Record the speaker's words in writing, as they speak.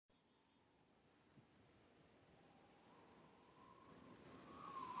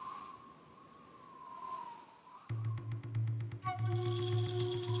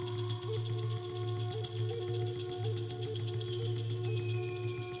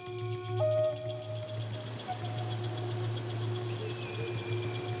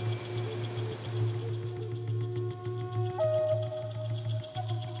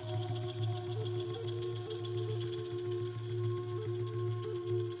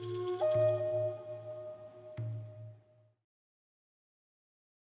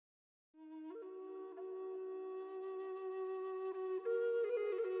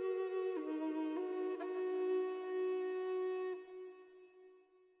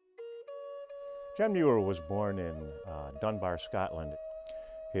John Muir was born in Dunbar, Scotland.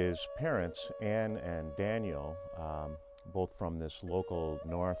 His parents, Anne and Daniel, both from this local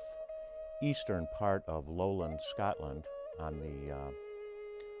northeastern part of lowland Scotland on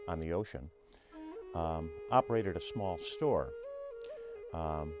the ocean, operated a small store.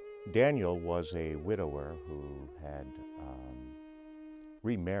 Daniel was a widower who had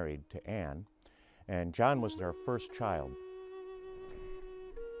remarried to Anne, and John was their first child.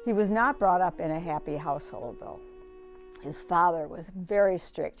 He was not brought up in a happy household, though. His father was very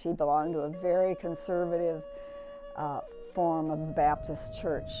strict. He belonged to a very conservative form of the Baptist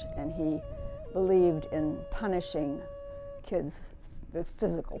church, and he believed in punishing kids with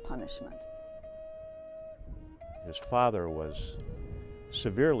physical punishment. His father was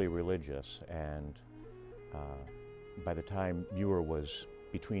severely religious, and by the time Muir was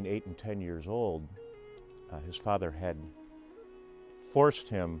between 8 and 10 years old, his father had forced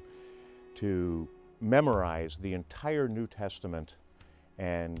him to memorize the entire New Testament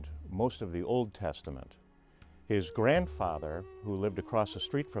and most of the Old Testament. His grandfather, who lived across the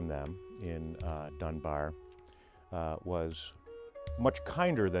street from them in Dunbar, was much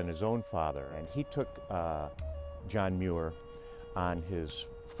kinder than his own father, and he took John Muir on his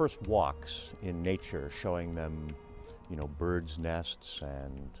first walks in nature, showing them, birds' nests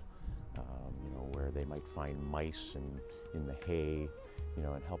and where they might find mice in the hay,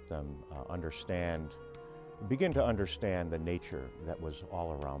 and help them begin to understand the nature that was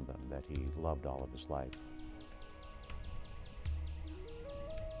all around them, that he loved all of his life.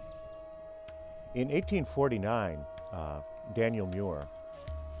 In 1849, Daniel Muir,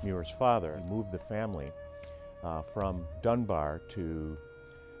 Muir's father, moved the family from Dunbar to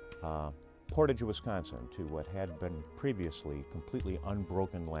Portage, Wisconsin, to what had been previously completely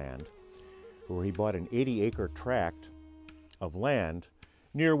unbroken land, where he bought an 80-acre tract of land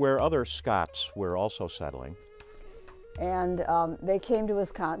near where other Scots were also settling. And they came to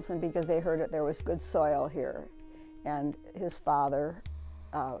Wisconsin because they heard that there was good soil here. And his father,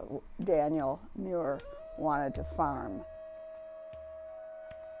 Daniel Muir, wanted to farm.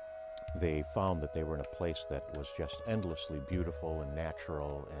 They found that they were in a place that was just endlessly beautiful and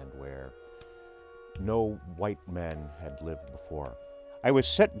natural, and where no white men had lived before. I was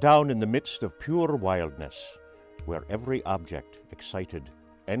set down in the midst of pure wildness, where every object excited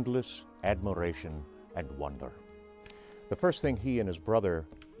endless admiration and wonder. The first thing he and his brother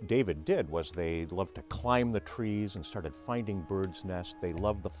David did was they loved to climb the trees and started finding birds' nests. They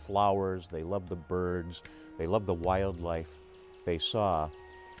loved the flowers, they loved the birds, they loved the wildlife they saw.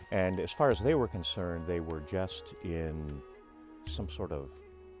 And as far as they were concerned, they were just in some sort of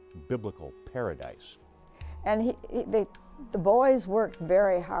biblical paradise. And the boys worked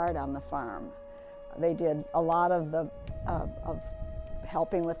very hard on the farm. They did a lot of the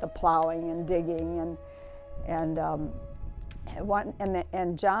helping with the plowing and digging, and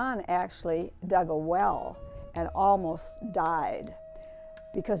John actually dug a well and almost died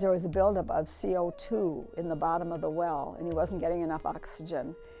because there was a buildup of CO2 in the bottom of the well, and he wasn't getting enough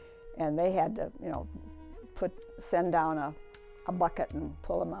oxygen, and they had to, send down a bucket and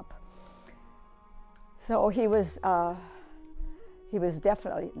pull him up. So he was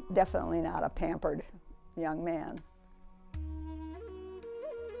definitely not a pampered young man.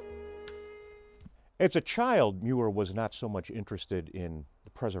 As a child, Muir was not so much interested in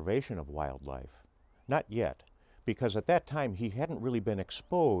the preservation of wildlife. Not yet, because at that time he hadn't really been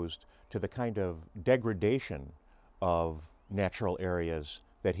exposed to the kind of degradation of natural areas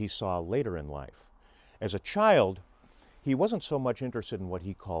that he saw later in life. As a child, he wasn't so much interested in what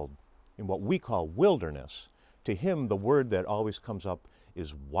we call wilderness. To him, the word that always comes up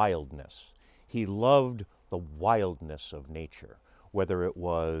is wildness. He loved the wildness of nature, whether it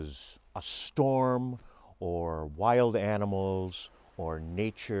was a storm or wild animals or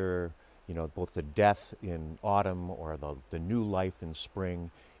nature, both the death in autumn or the new life in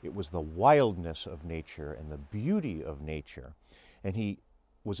spring. It was the wildness of nature and the beauty of nature. And he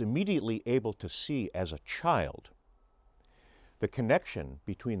was immediately able to see as a child the connection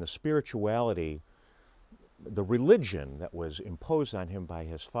between the spirituality, the religion that was imposed on him by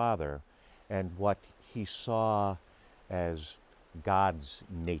his father, and what he saw as God's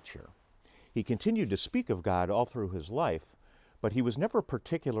nature. He continued to speak of God all through his life, but he was never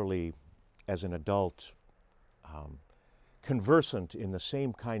particularly, as an adult, conversant in the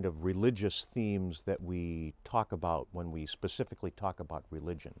same kind of religious themes that we talk about when we specifically talk about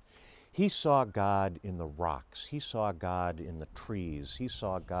religion. He saw God in the rocks. He saw God in the trees. He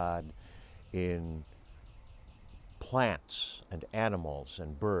saw God in plants and animals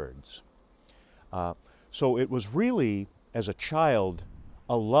and birds. So it was really, as a child,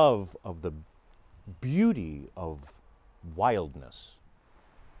 a love of the beauty of wildness.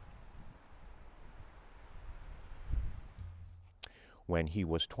 When he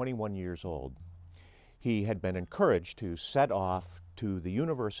was 21 years old, he had been encouraged to set off to the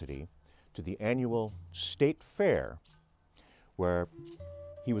university to the annual state fair, where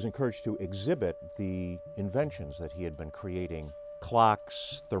he was encouraged to exhibit the inventions that he had been creating,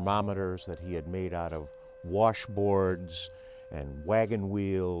 clocks, thermometers that he had made out of washboards and wagon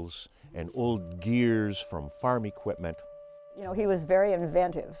wheels and old gears from farm equipment. You know, he was very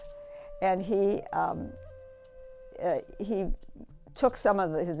inventive, and he took some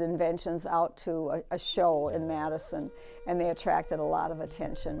of his inventions out to a show in Madison, and they attracted a lot of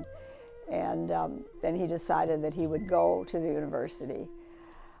attention. And then he decided that he would go to the university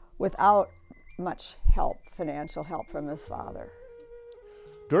without much help, financial help from his father.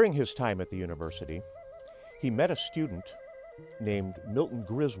 During his time at the university, he met a student named Milton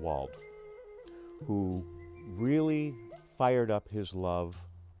Griswold, who really fired up his love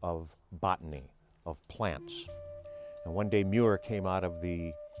of botany, of plants. And one day Muir came out of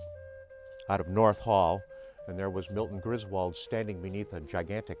North Hall, and there was Milton Griswold standing beneath a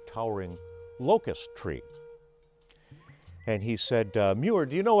gigantic towering locust tree. And he said, "Muir,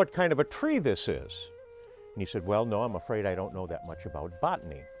 do you know what kind of a tree this is?" And he said, "Well, no, I'm afraid I don't know that much about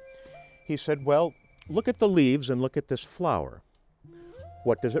botany." He said, "Well, look at the leaves and look at this flower.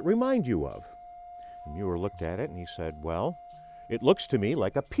 What does it remind you of?" And Muir looked at it and he said, "Well, it looks to me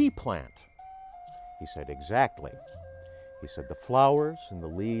like a pea plant." He said, "Exactly." He said, "The flowers and the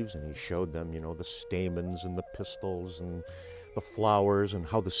leaves," and he showed them, you know, the stamens and the pistils and the flowers and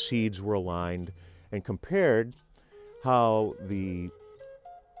how the seeds were aligned, and compared how the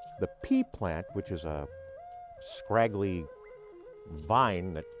pea plant, which is a scraggly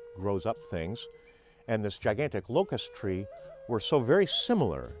vine that grows up things, and this gigantic locust tree were so very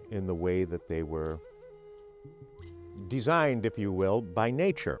similar in the way that they were designed, if you will, by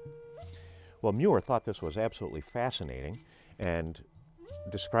nature. Well, Muir thought this was absolutely fascinating and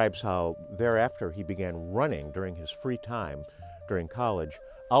describes how thereafter he began running during his free time during college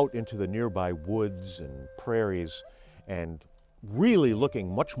out into the nearby woods and prairies and really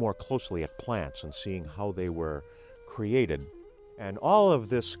looking much more closely at plants and seeing how they were created. And all of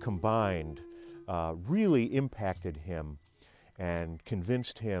this combined really impacted him and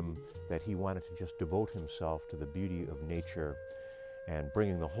convinced him that he wanted to just devote himself to the beauty of nature and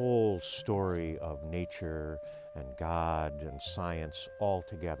bringing the whole story of nature and God and science all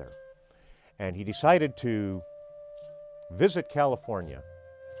together. And he decided to visit California.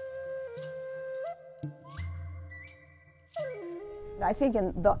 I think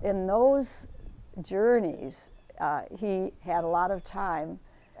in those journeys, he had a lot of time,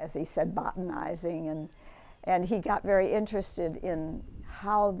 as he said, botanizing, and he got very interested in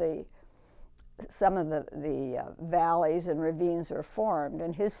how some of the valleys and ravines were formed,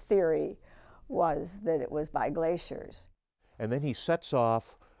 and his theory was that it was by glaciers. And then he sets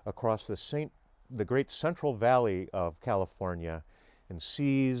off across the great Central Valley of California and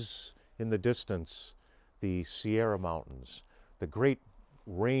sees in the distance the Sierra Mountains, the great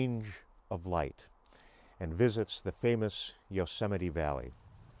range of light, and visits the famous Yosemite Valley.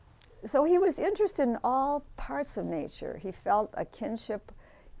 So he was interested in all parts of nature. He felt a kinship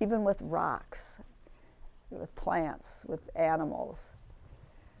even with rocks, with plants, with animals.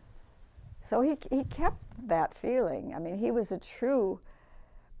 So he kept that feeling. I mean, he was a true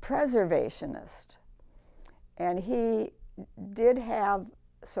preservationist. And he did have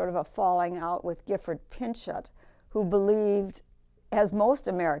sort of a falling out with Gifford Pinchot, who believed, as most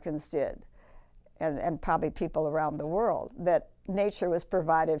Americans did, and probably people around the world, that nature was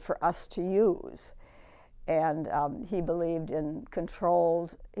provided for us to use. And he believed in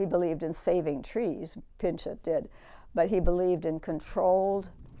saving trees, Pinchot did, but he believed in controlled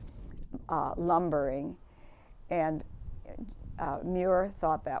lumbering, and Muir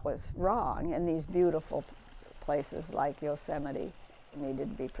thought that was wrong, and these beautiful places like Yosemite needed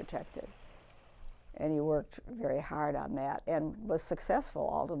to be protected. And he worked very hard on that and was successful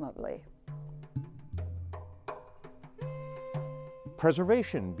ultimately.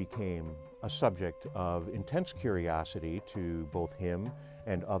 Preservation became a subject of intense curiosity to both him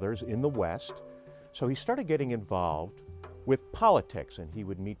and others in the West, so he started getting involved with politics, and he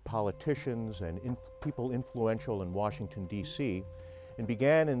would meet politicians and people influential in Washington, D.C., and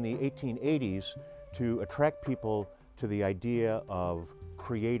began in the 1880s to attract people to the idea of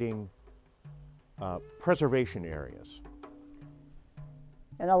creating preservation areas.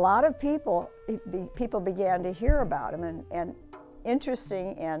 And a lot of people began to hear about him, and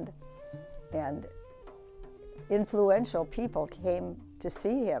interesting and influential people came to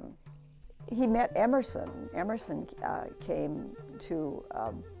see him. he met Emerson. Emerson came to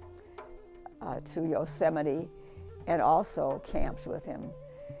Yosemite and also camped with him,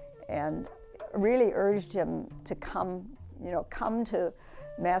 and really urged him to come to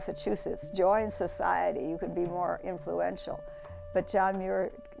Massachusetts, join society. You could be more influential. But John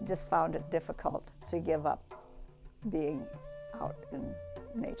Muir just found it difficult to give up being out in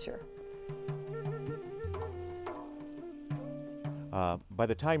nature. By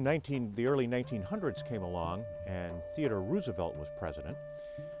the time the early 1900s came along and Theodore Roosevelt was president,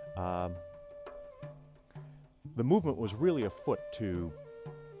 the movement was really afoot to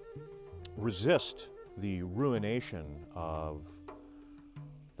resist the ruination of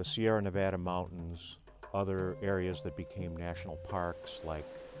the Sierra Nevada mountains, other areas that became national parks like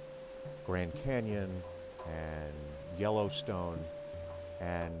Grand Canyon and Yellowstone.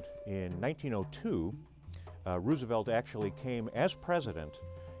 And in 1902, Roosevelt actually came as president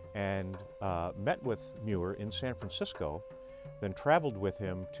and met with Muir in San Francisco, then traveled with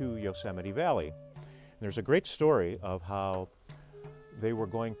him to Yosemite Valley. And there's a great story of how they were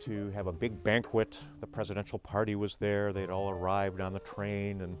going to have a big banquet. The presidential party was there. They'd all arrived on the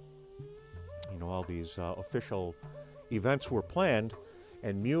train, and all these official events were planned.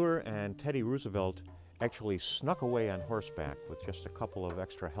 And Muir and Teddy Roosevelt actually snuck away on horseback with just a couple of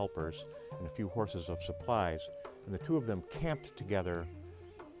extra helpers and a few horses of supplies. And the two of them camped together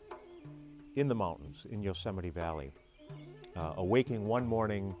in the mountains in Yosemite Valley, awaking one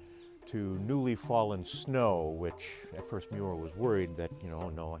morning to newly fallen snow, which at first Muir was worried that, oh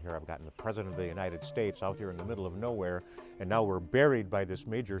no, here I've gotten the President of the United States out here in the middle of nowhere, and now we're buried by this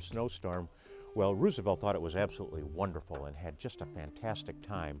major snowstorm. Well, Roosevelt thought it was absolutely wonderful and had just a fantastic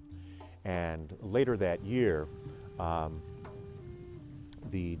time. And later that year,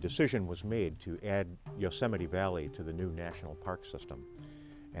 the decision was made to add Yosemite Valley to the new national park system.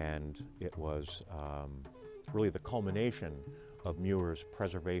 And it was really the culmination of Muir's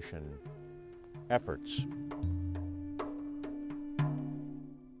preservation efforts.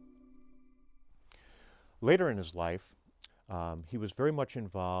 Later in his life, he was very much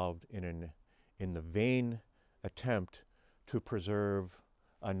involved in the vain attempt to preserve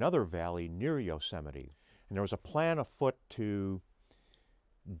another valley near Yosemite. And there was a plan afoot to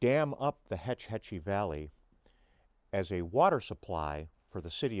dam up the Hetch Hetchy Valley as a water supply for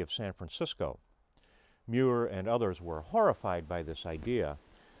the city of San Francisco. Muir and others were horrified by this idea,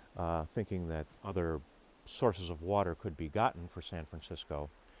 thinking that other sources of water could be gotten for San Francisco.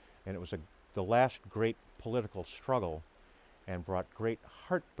 And it was the last great political struggle and brought great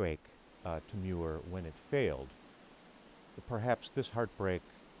heartbreak to Muir when it failed. But perhaps this heartbreak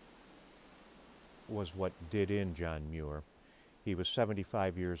was what did in John Muir. He was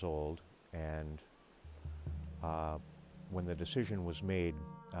 75 years old, and when the decision was made,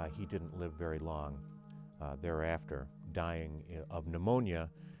 he didn't live very long thereafter, dying of pneumonia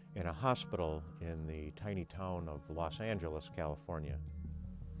in a hospital in the tiny town of Los Angeles, California.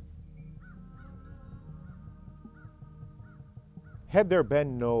 Had there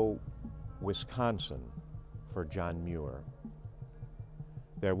been no Wisconsin for John Muir,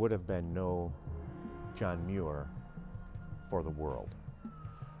 there would have been no John Muir for the world.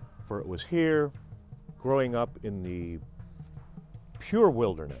 For it was here, growing up in the pure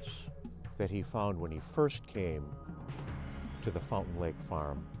wilderness, that he found when he first came to the Fountain Lake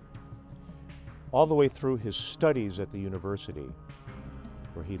Farm, all the way through his studies at the university,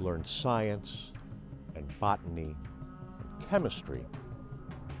 where he learned science and botany and chemistry,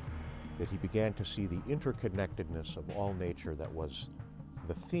 that he began to see the interconnectedness of all nature that was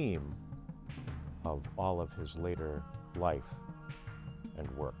the theme of all of his later life and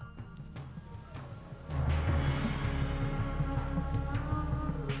work.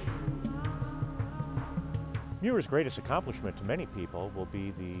 Muir's greatest accomplishment to many people will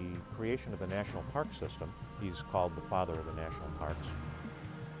be the creation of the national park system. He's called the father of the national parks,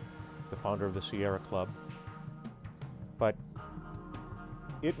 the founder of the Sierra Club. But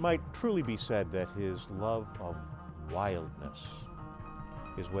it might truly be said that his love of wildness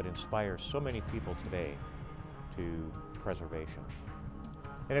is what inspires so many people today to preservation.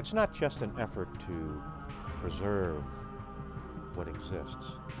 And it's not just an effort to preserve what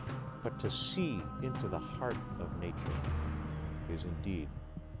exists, but to see into the heart of nature is indeed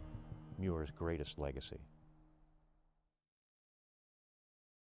Muir's greatest legacy.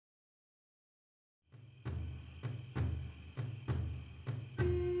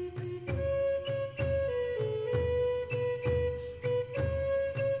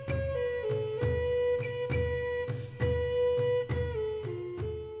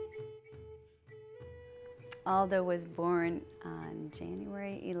 Aldo was born on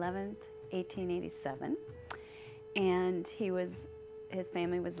January 11th, 1887, and his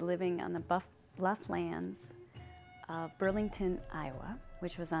family was living on the bluff lands of Burlington, Iowa,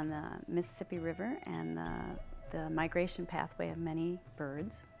 which was on the Mississippi River and the migration pathway of many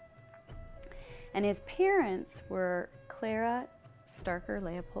birds. And his parents were Clara Starker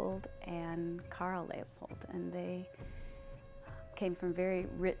Leopold and Carl Leopold, and they came from very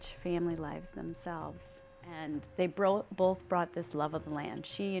rich family lives themselves. And they both brought this love of the land,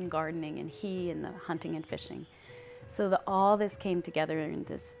 she in gardening and he in the hunting and fishing. So all this came together in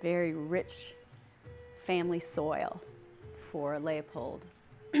this very rich family soil for Leopold.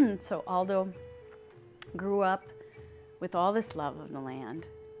 So Aldo grew up with all this love of the land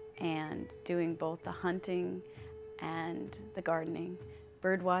and doing both the hunting and the gardening,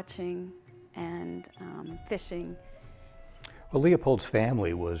 bird watching and fishing. Well, Leopold's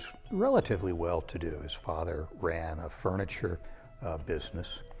family was relatively well-to-do. His father ran a furniture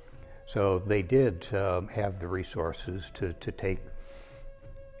business, so they did have the resources to take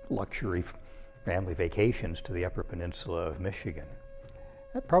luxury family vacations to the Upper Peninsula of Michigan.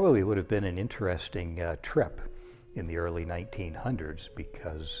 That probably would have been an interesting trip in the early 1900s,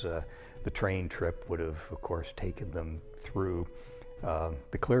 because the train trip would have, of course, taken them through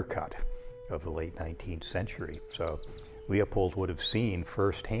the clear cut of the late 19th century. So Leopold would have seen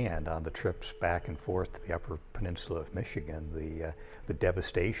firsthand on the trips back and forth to the Upper Peninsula of Michigan the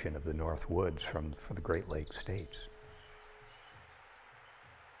devastation of the North Woods from the Great Lakes states.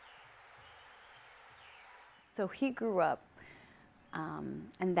 So he grew up,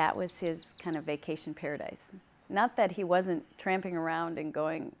 and that was his kind of vacation paradise. Not that he wasn't tramping around and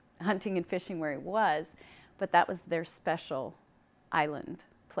going hunting and fishing where he was, but that was their special island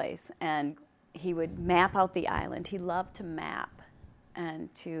place. And he would map out the island. He loved to map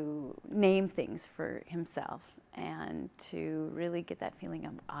and to name things for himself and to really get that feeling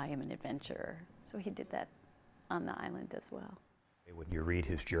of, I am an adventurer. So he did that on the island as well. When you read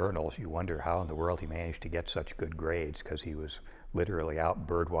his journals, you wonder how in the world he managed to get such good grades, because he was literally out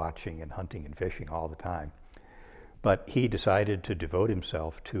bird watching and hunting and fishing all the time. But he decided to devote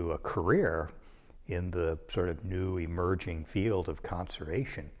himself to a career in the sort of new emerging field of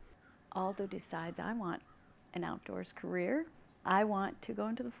conservation. Aldo decides, I want an outdoors career. I want to go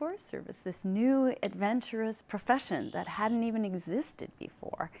into the Forest Service, this new adventurous profession that hadn't even existed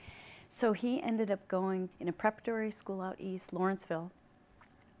before. So he ended up going in a preparatory school out east, Lawrenceville,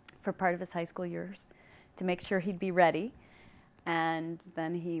 for part of his high school years to make sure he'd be ready. And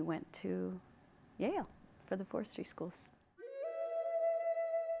then he went to Yale for the forestry schools.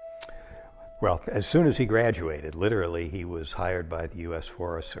 Well, as soon as he graduated, literally, he was hired by the U.S.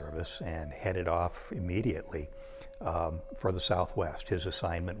 Forest Service and headed off immediately for the Southwest. His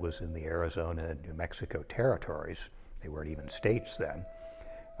assignment was in the Arizona and New Mexico territories. They weren't even states then.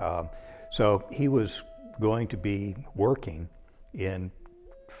 So he was going to be working in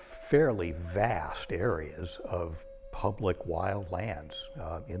fairly vast areas of public wild lands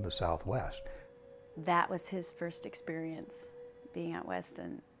in the Southwest. That was his first experience being out west,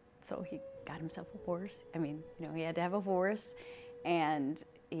 and so he got himself a horse. I mean, you know, he had to have a horse, and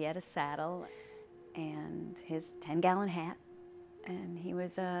he had a saddle and his 10-gallon hat, and he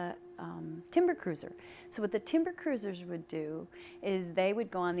was a timber cruiser. So what the timber cruisers would do is they would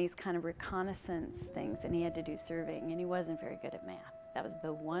go on these kind of reconnaissance things, and he had to do surveying, and he wasn't very good at math. That was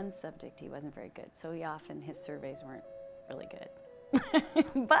the one subject he wasn't very good, so his surveys weren't really good.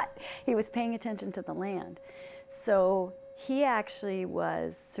 But he was paying attention to the land. So he actually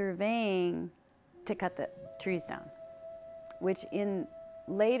was surveying to cut the trees down, which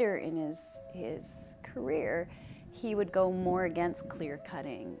later in his career, he would go more against clear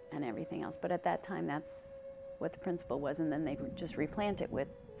cutting and everything else. But at that time, that's what the principle was, and then they would just replant it with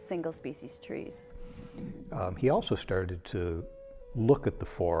single species trees. He also started to look at the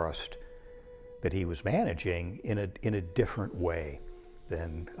forest that he was managing in a different way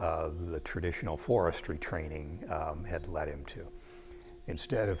than the traditional forestry training had led him to.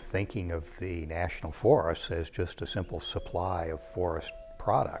 Instead of thinking of the national forests as just a simple supply of forest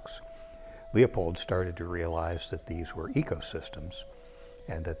products, Leopold started to realize that these were ecosystems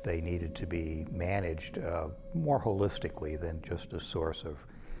and that they needed to be managed more holistically than just a source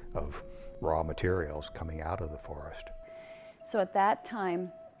of raw materials coming out of the forest. So at that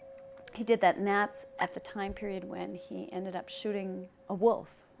time, he did that, and that's at the time period when he ended up shooting a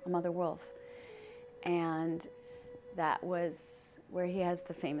wolf, a mother wolf. And that was where he has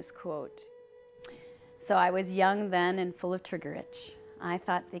the famous quote. So I was young then and full of trigger itch. I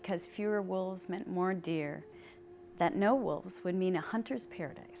thought because fewer wolves meant more deer, that no wolves would mean a hunter's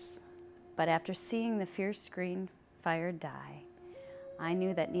paradise. But after seeing the fierce green fire die, I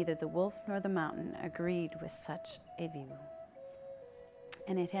knew that neither the wolf nor the mountain agreed with such a view.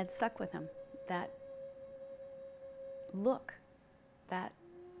 And it had stuck with him, that look that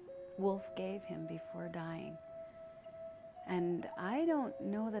wolf gave him before dying. And I don't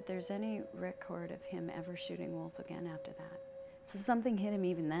know that there's any record of him ever shooting wolf again after that. So something hit him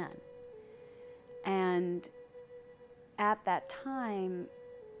even then. And at that time,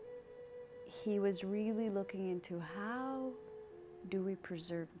 he was really looking into how do we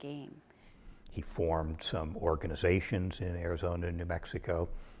preserve game. He formed some organizations in Arizona and New Mexico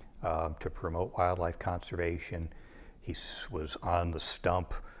to promote wildlife conservation. He was on the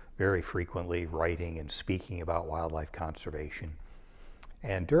stump very frequently, writing and speaking about wildlife conservation.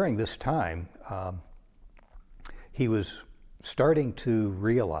 And during this time, he was starting to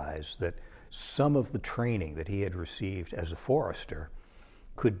realize that some of the training that he had received as a forester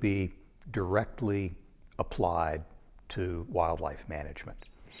could be directly applied to wildlife management.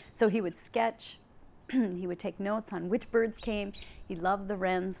 So he would sketch, he would take notes on which birds came. He loved the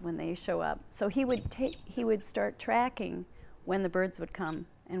wrens when they show up. So he would start tracking when the birds would come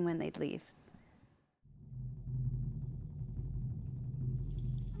and when they'd leave.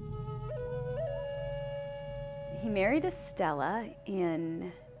 He married Estella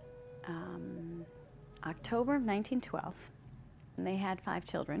in October of 1912, and they had 5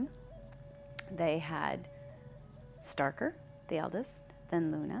 children. They had Starker, the eldest,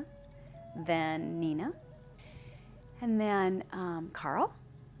 then Luna, then Nina, and then Carl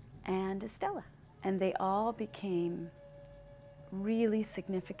and Estella. And they all became really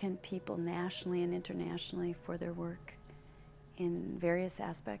significant people nationally and internationally for their work in various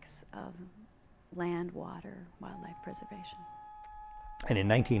aspects of land, water, wildlife preservation. And in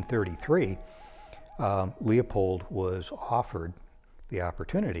 1933, Leopold was offered the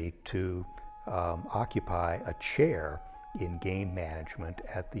opportunity to occupy a chair in game management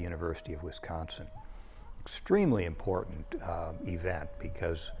at the University of Wisconsin. Extremely important event,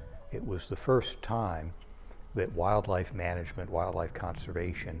 because it was the first time that wildlife management, wildlife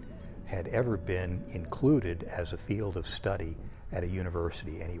conservation had ever been included as a field of study at a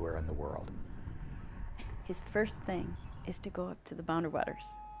university anywhere in the world. His first thing is to go up to the Boundary Waters,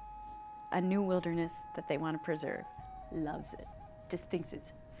 a new wilderness that they want to preserve. Loves it, just thinks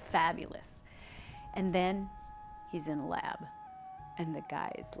it's fabulous. And then he's in a lab, and the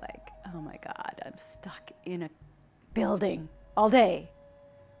guy is like, oh my God, I'm stuck in a building all day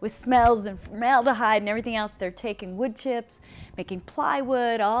with smells and formaldehyde and everything else. They're taking wood chips, making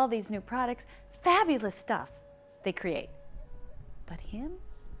plywood, all these new products, fabulous stuff they create. But him,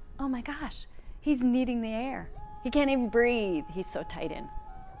 oh my gosh, he's needing the air. He can't even breathe. He's so tight in.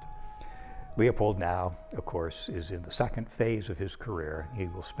 Leopold now, of course, is in the second phase of his career. He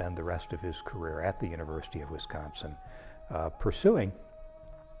will spend the rest of his career at the University of Wisconsin pursuing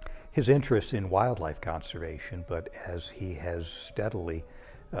his interest in wildlife conservation, but as he has steadily,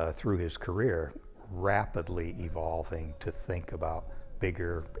 through his career, rapidly evolving to think about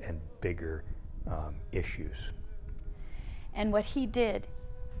bigger and bigger issues. And what he did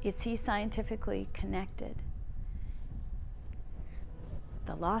is he scientifically connected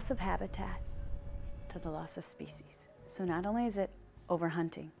the loss of habitat to the loss of species. So not only is it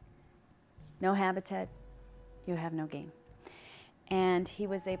overhunting, no habitat, you have no game. And he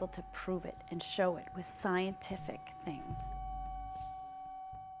was able to prove it and show it with scientific things.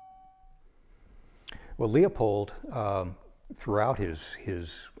 Well, Leopold, throughout his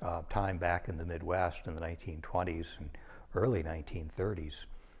time back in the Midwest in the 1920s and early 1930s,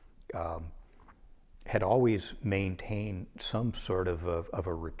 had always maintained some sort of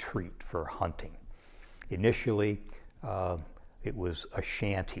a retreat for hunting. Initially, it was a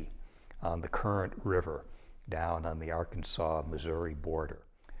shanty on the Current River down on the Arkansas-Missouri border.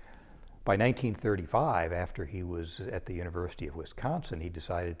 By 1935, after he was at the University of Wisconsin, he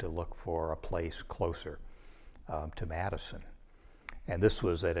decided to look for a place closer to Madison. And this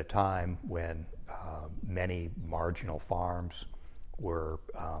was at a time when many marginal farms were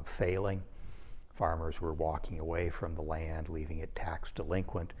failing. Farmers were walking away from the land, leaving it tax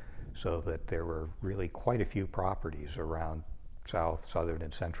delinquent, so that there were really quite a few properties around southern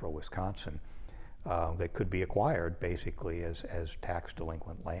and central Wisconsin that could be acquired basically as tax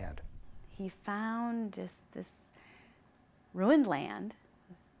delinquent land. He found just this ruined land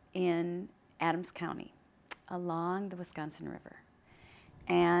in Adams County along the Wisconsin River.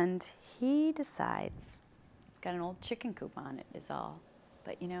 And he decides, it's got an old chicken coop on it is all,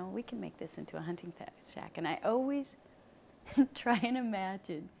 but you know, we can make this into a hunting shack. And I always try and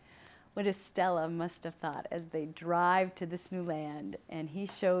imagine what Estella must have thought as they drive to this new land and he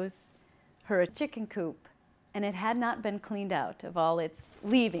shows her a chicken coop and it had not been cleaned out of all its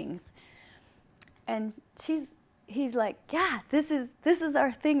leavings. And he's like, yeah, this is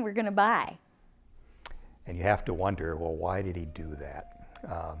our thing we're going to buy. And you have to wonder, well, why did he do that?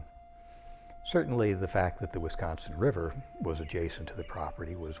 Certainly the fact that the Wisconsin River was adjacent to the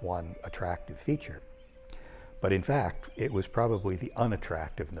property was one attractive feature. But in fact, it was probably the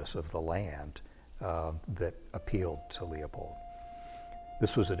unattractiveness of the land that appealed to Leopold.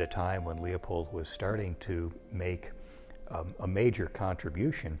 This was at a time when Leopold was starting to make a major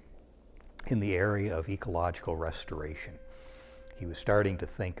contribution in the area of ecological restoration. He was starting to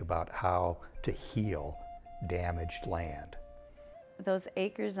think about how to heal damaged land. Those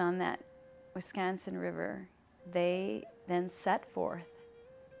acres on that Wisconsin River, they then set forth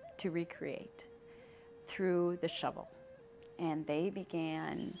to recreate through the shovel. And they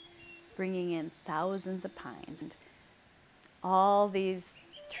began bringing in thousands of pines and all these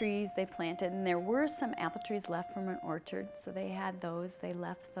trees they planted. And there were some apple trees left from an orchard, so they had those, they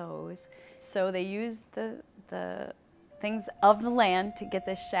left those. So they used the things of the land to get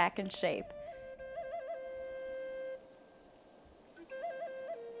this shack in shape.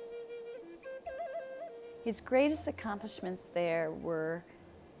 His greatest accomplishments there were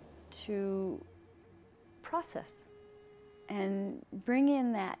to process and bring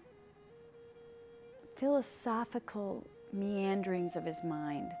in that philosophical meanderings of his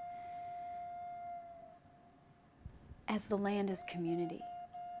mind as the land as community,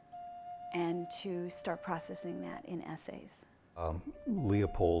 and to start processing that in essays.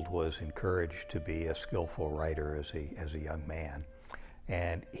 Leopold was encouraged to be a skillful writer as a young man,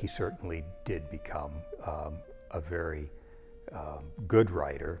 and he certainly did become a very good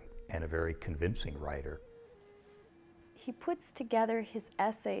writer and a very convincing writer. He puts together his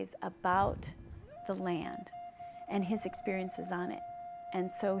essays about the land and his experiences on it. And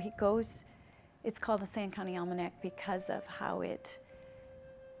so he goes, it's called a Sand County Almanac because of how it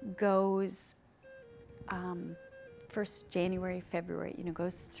goes first January, February,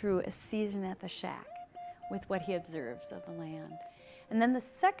 goes through a season at the shack with what he observes of the land. And then the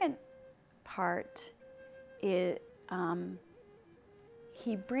second part is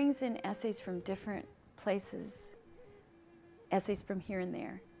he brings in essays from different places, essays from here and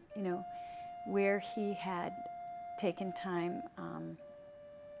there, where he had taken time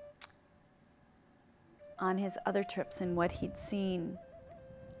on his other trips and what he'd seen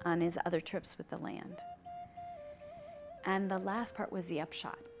on his other trips with the land. And the last part was the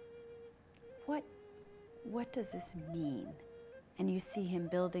upshot. What does this mean? And you see him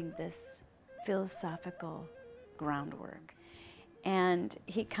building this philosophical groundwork. And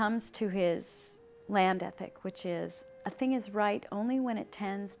he comes to his land ethic, which is, a thing is right only when it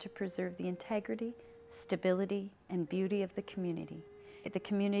tends to preserve the integrity, stability, and beauty of the community. The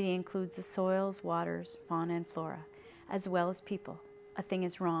community includes the soils, waters, fauna, and flora, as well as people. A thing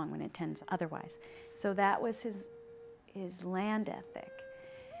is wrong when it tends otherwise. So that was his land ethic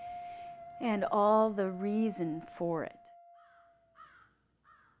and all the reason for it.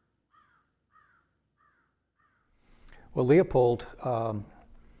 Well, Leopold,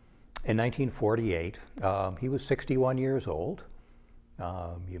 in 1948, he was 61 years old.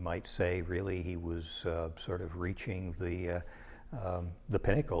 You might say, really, he was sort of reaching the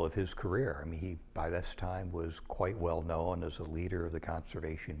pinnacle of his career. I mean, he, by this time, was quite well known as a leader of the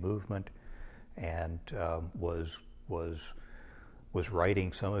conservation movement, and was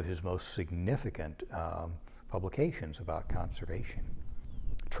writing some of his most significant publications about conservation.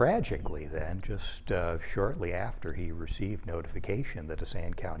 Tragically, then, just shortly after he received notification that a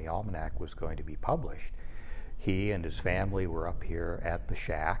Sand County Almanac was going to be published, he and his family were up here at the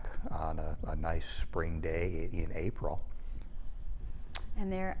shack on a nice spring day in April.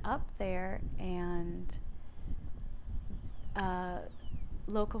 And they're up there, and a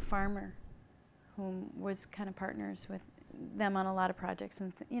local farmer who was kind of partners with them on a lot of projects,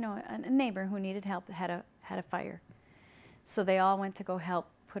 and a neighbor who needed help had a fire. So they all went to go help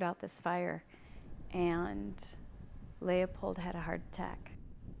put out this fire, and Leopold had a heart attack.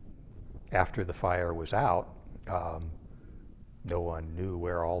 After the fire was out, no one knew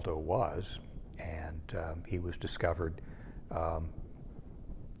where Aldo was, and he was discovered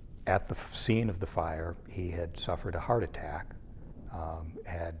at the scene of the fire. He had suffered a heart attack,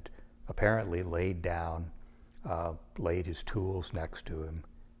 had apparently laid his tools next to him,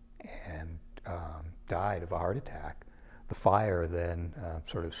 and died of a heart attack. The fire then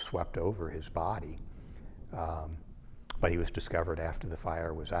sort of swept over his body, but he was discovered after the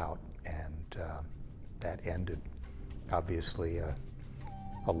fire was out, and that ended, obviously, a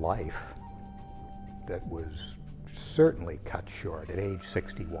life that was certainly cut short. At age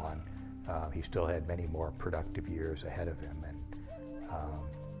 61, He still had many more productive years ahead of him, and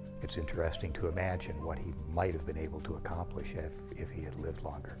it's interesting to imagine what he might have been able to accomplish if he had lived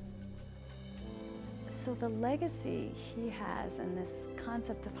longer. So the legacy he has and this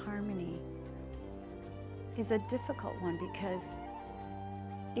concept of harmony is a difficult one, because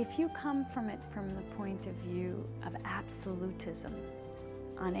if you come from it from the point of view of absolutism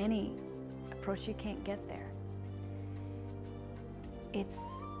on any approach, you can't get there.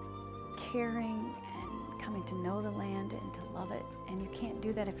 It's caring and coming to know the land and to love it, and you can't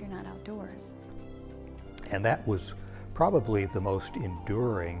do that if you're not outdoors. And that was probably the most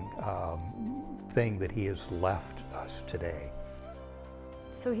enduring thing that he has left us today.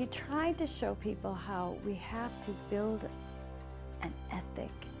 So he tried to show people how we have to build an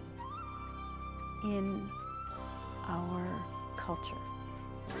ethic in our culture.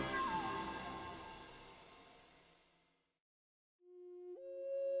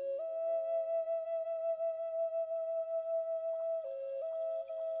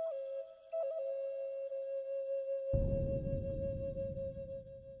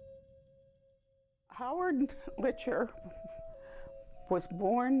 Howard Litcher was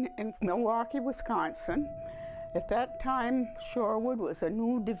born in Milwaukee, Wisconsin. At that time, Shorewood was a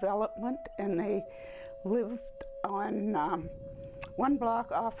new development, and they lived on one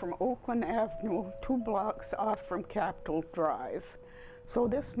block off from Oakland Avenue, 2 blocks off from Capitol Drive. So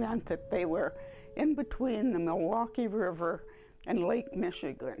this meant that they were in between the Milwaukee River and Lake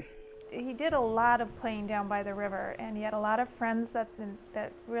Michigan. He did a lot of playing down by the river, and he had a lot of friends that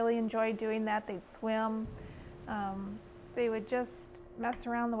really enjoyed doing that. They'd swim. They would just mess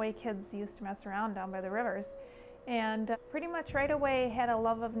around the way kids used to mess around down by the rivers. And pretty much right away had a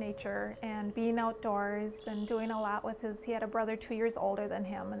love of nature and being outdoors and doing a lot with he had a brother 2 years older than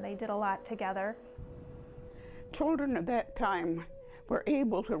him, and they did a lot together. Children at that time were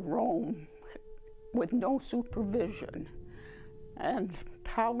able to roam with no supervision, and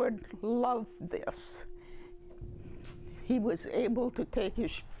Howard loved this. He was able to take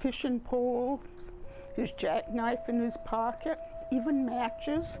his fishing poles, his jackknife in his pocket, even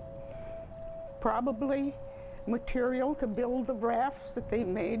matches, probably material to build the rafts that they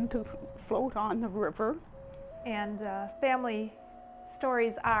made to float on the river. And family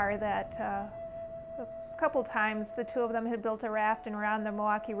stories are that a couple times the two of them had built a raft and were on the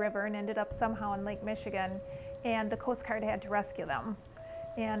Milwaukee River and ended up somehow in Lake Michigan, and the Coast Guard had to rescue them.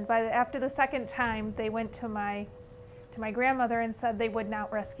 And after the second time, they went to my grandmother and said they would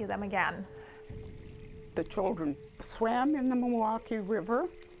not rescue them again. The children swam in the Milwaukee River,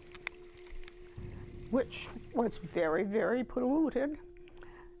 which was very, very polluted.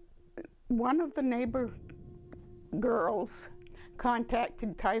 One of the neighbor girls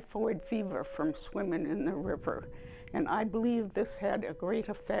contacted typhoid fever from swimming in the river, and I believe this had a great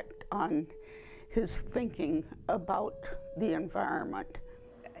effect on his thinking about the environment.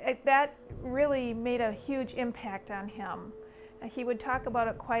 That really made a huge impact on him. He would talk about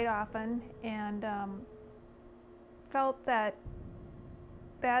it quite often, and felt that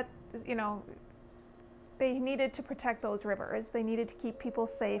they needed to protect those rivers. They needed to keep people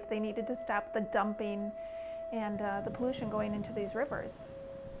safe. They needed to stop the dumping and the pollution going into these rivers.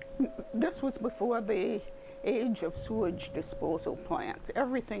 This was before the age of sewage disposal plants.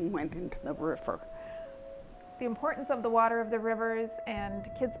 Everything went into the river. The importance of the water of the rivers and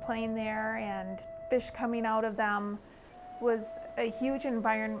kids playing there and fish coming out of them was a huge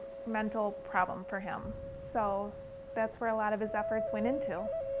environmental problem for him. So that's where a lot of his efforts went into.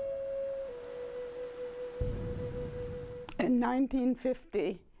 In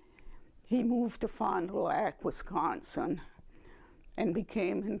 1950, he moved to Fond du Lac, Wisconsin, and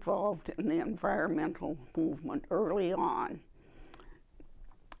became involved in the environmental movement early on.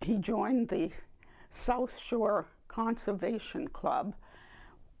 He joined the South Shore Conservation Club,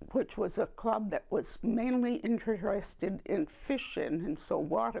 which was a club that was mainly interested in fishing, and so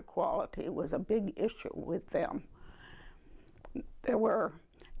water quality was a big issue with them. There were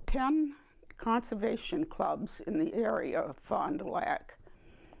 10 conservation clubs in the area of Fond du Lac.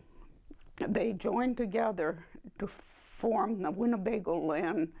 They joined together to form the Winnebago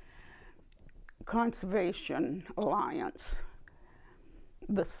Land Conservation Alliance.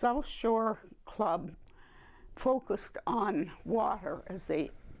 The South Shore Club focused on water as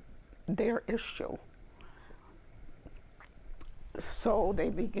their issue. So they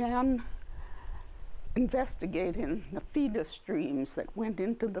began investigating the feeder streams that went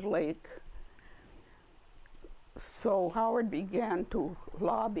into the lake. So Howard began to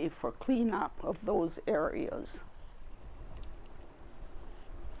lobby for cleanup of those areas.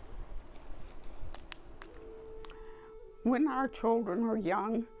 When our children were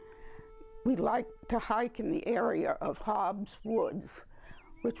young, We liked to hike in the area of Hobbs Woods,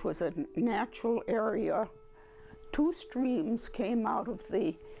 which was a natural area. Two streams came out of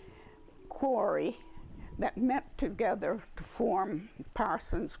the quarry that met together to form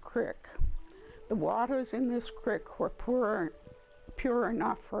Parsons Creek. The waters in this creek were pure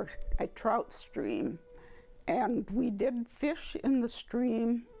enough for a trout stream, and we did fish in the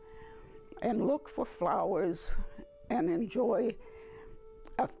stream and look for flowers and enjoy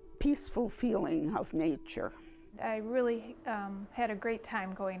a peaceful feeling of nature. I really had a great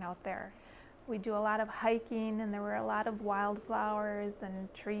time going out there. We do a lot of hiking, and there were a lot of wildflowers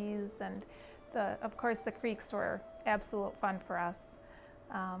and trees, and of course the creeks were absolute fun for us.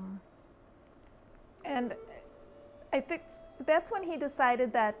 And I think that's when he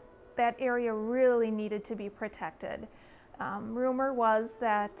decided that that area really needed to be protected. Rumor was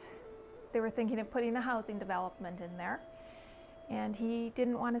that they were thinking of putting a housing development in there, and he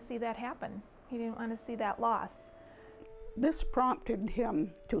didn't want to see that happen. He didn't want to see that loss. This prompted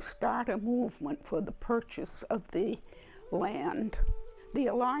him to start a movement for the purchase of the land. The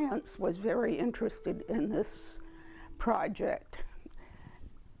Alliance was very interested in this project.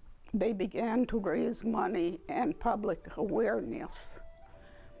 They began to raise money and public awareness.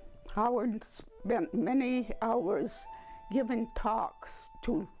 Howard spent many hours giving talks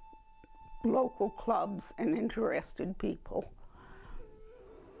to local clubs and interested people.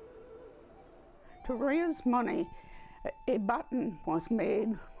 To raise money, a button was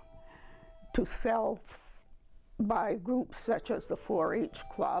made to sell by groups such as the 4-H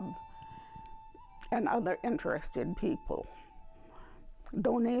Club and other interested people.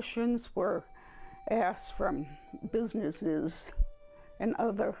 Donations were asked from businesses and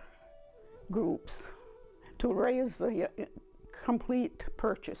other groups to raise the complete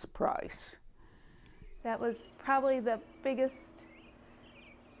purchase price. That was probably the biggest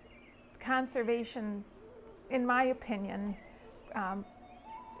conservation, in my opinion,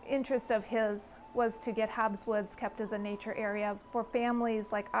 interest of his was to get Hobbs Woods kept as a nature area for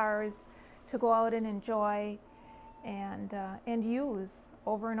families like ours to go out and enjoy and use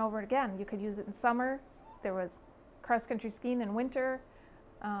over and over again. You could use it in summer. There was cross-country skiing in winter.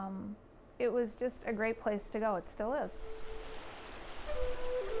 It was just a great place to go. It still is.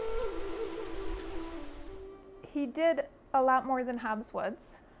 He did a lot more than Hobbs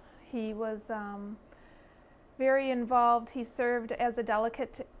Woods. He was very involved. He served as a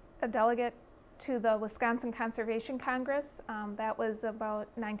delegate to the Wisconsin Conservation Congress. That was about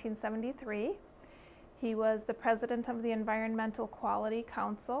 1973. He was the president of the Environmental Quality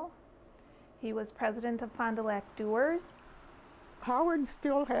Council. He was president of Fond du Lac Doers. Howard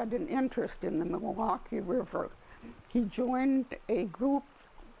still had an interest in the Milwaukee River. He joined a group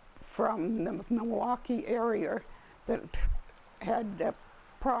from the Milwaukee area that had a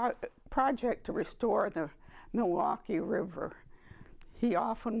project to restore the Milwaukee River. He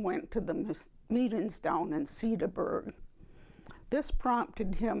often went to the meetings down in Cedarburg. This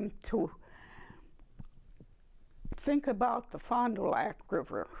prompted him to think about the Fond du Lac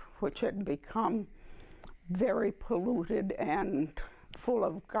River, which had become very polluted and full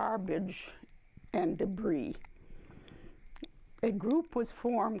of garbage and debris. A group was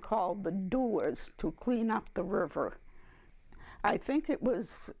formed called the Doers to clean up the river. I think it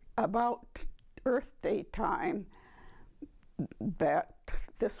was about Earth Day time that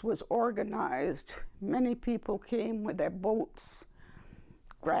this was organized. Many people came with their boats,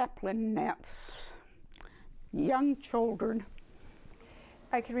 grappling nets, young children.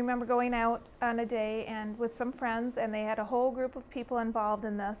 I can remember going out on a day and with some friends, and they had a whole group of people involved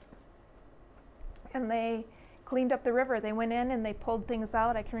in this. And they cleaned up the river. They went in and they pulled things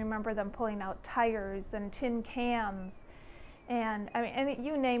out. I can remember them pulling out tires and tin cans. And I mean, and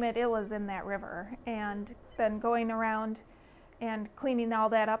you name it, it was in that river. And then going around and cleaning all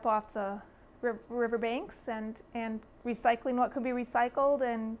that up off the river banks and recycling what could be recycled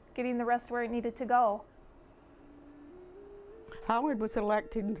and getting the rest where it needed to go. Howard was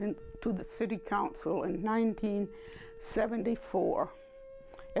elected to the city council in 1974.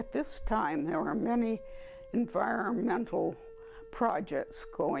 At this time, there were many environmental projects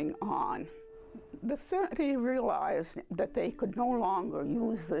going on. The city realized that they could no longer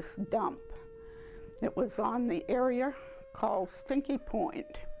use this dump. It was on the area called Stinky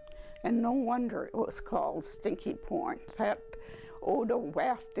Point, and no wonder it was called Stinky Point. That odor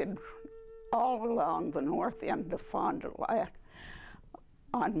wafted all along the north end of Fond du Lac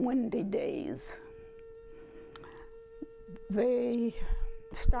on windy days. They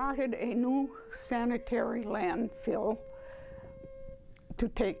started a new sanitary landfill to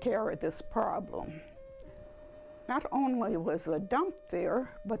take care of this problem. Not only was the dump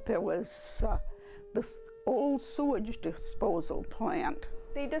there, but there was this old sewage disposal plant.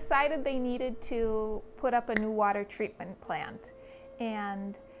 They decided they needed to put up a new water treatment plant,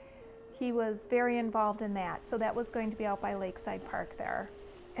 and he was very involved in that. So that was going to be out by Lakeside Park there,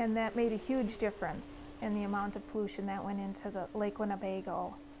 and that made a huge difference in the amount of pollution that went into the Lake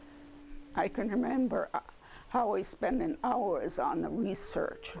Winnebago. I can remember how we spent hours on the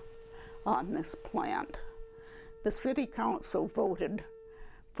research on this plant. The city council voted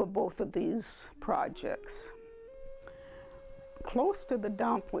for both of these projects. Close to the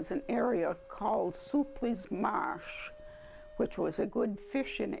dump was an area called Supley's Marsh, which was a good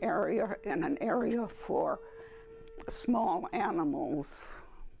fishing area and an area for small animals.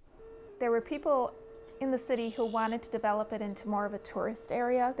 There were people in the city who wanted to develop it into more of a tourist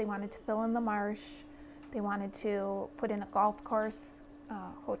area. They wanted to fill in the marsh. They wanted to put in a golf course,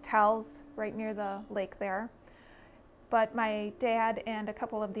 hotels right near the lake there. But my dad and a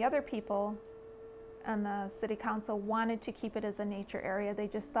couple of the other people on the city council wanted to keep it as a nature area. They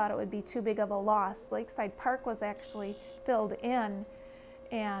just thought it would be too big of a loss. Lakeside Park was actually filled in,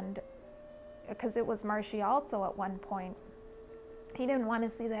 and because it was marshy also at one point. He didn't want to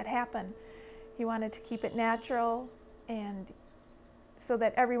see that happen. He wanted to keep it natural and so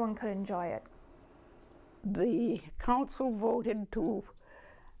that everyone could enjoy it. The council voted to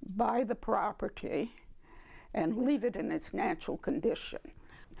buy the property and leave it in its natural condition.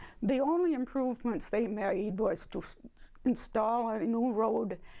 The only improvements they made was to install a new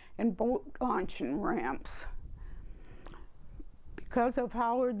road and boat launching ramps. Because of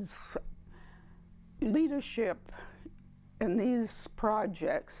Howard's leadership in these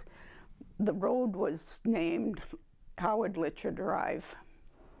projects, the road was named Howard Litcher Drive.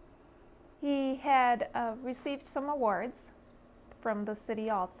 He had received some awards from the city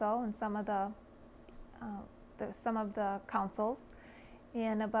also, and some of the councils.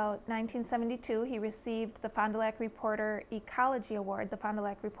 In about 1972, he received the Fond du Lac Reporter Ecology Award. The Fond du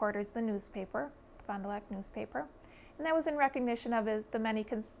Lac Reporter is the newspaper, the Fond du Lac newspaper. And that was in recognition of the many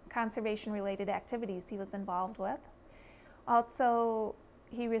conservation-related activities he was involved with. Also,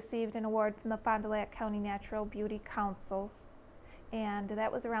 he received an award from the Fond du Lac County Natural Beauty Councils, and that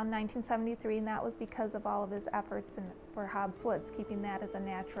was around 1973, and that was because of all of his efforts for Hobbs Woods, keeping that as a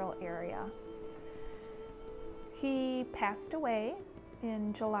natural area. He passed away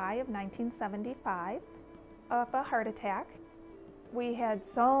in July of 1975 of a heart attack. We had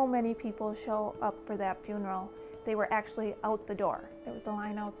so many people show up for that funeral. They were actually out the door. There was a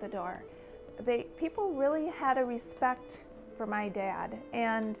line out the door. People really had a respect for my dad,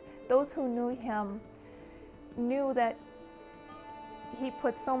 and those who knew him knew that he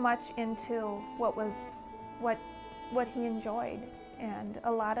put so much into what he enjoyed, and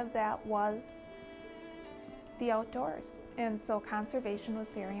a lot of that was the outdoors, and so conservation was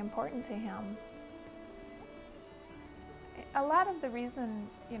very important to him. A lot of the reason,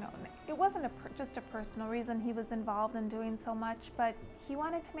 it wasn't just a personal reason he was involved in doing so much, but he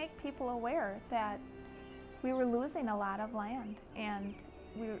wanted to make people aware that we were losing a lot of land and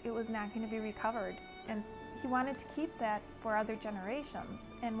it was not going to be recovered. And he wanted to keep that for other generations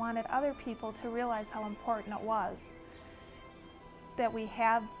and wanted other people to realize how important it was that we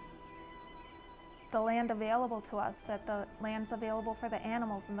have the land available to us, that the land's available for the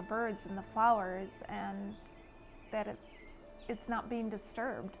animals and the birds and the flowers, and that it's not being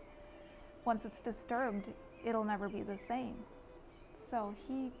disturbed. Once it's disturbed, it'll never be the same. So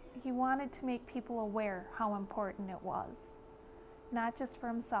he wanted to make people aware how important it was, not just for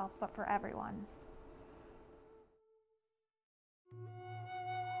himself, but for everyone.